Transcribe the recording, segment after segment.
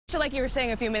Like you were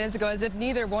saying a few minutes ago, as if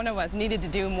neither one of us needed to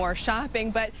do more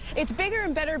shopping, but it's bigger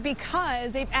and better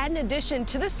because they've added an addition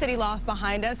to the CityLoft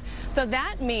behind us, so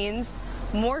that means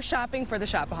more shopping for the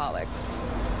shopaholics.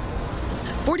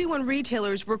 41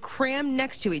 retailers were crammed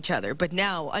next to each other, but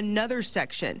now another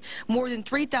section, more than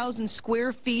 3,000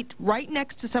 square feet right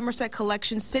next to Somerset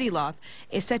Collection CityLoft,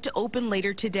 is set to open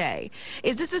later today.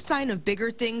 Is this a sign of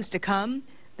bigger things to come?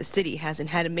 The city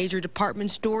hasn't had a major department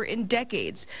store in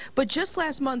decades, but just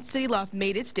last month, CityLoft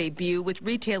made its debut with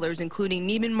retailers including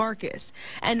Neiman Marcus,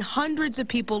 and hundreds of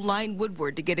people lined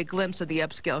Woodward to get a glimpse of the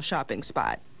upscale shopping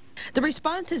spot. The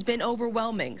response has been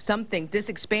overwhelming. Some think this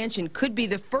expansion could be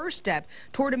the first step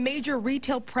toward a major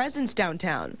retail presence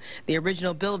downtown. The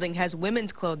original building has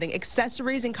women's clothing,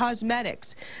 accessories, and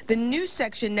cosmetics. The new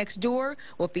section next door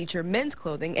will feature men's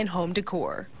clothing and home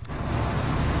decor.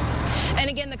 And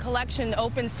again, the collection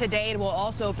opens today. It will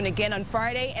also open again on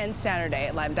Friday and Saturday.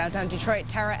 Live in downtown Detroit,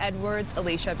 Tara Edwards,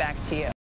 Alicia, back to you.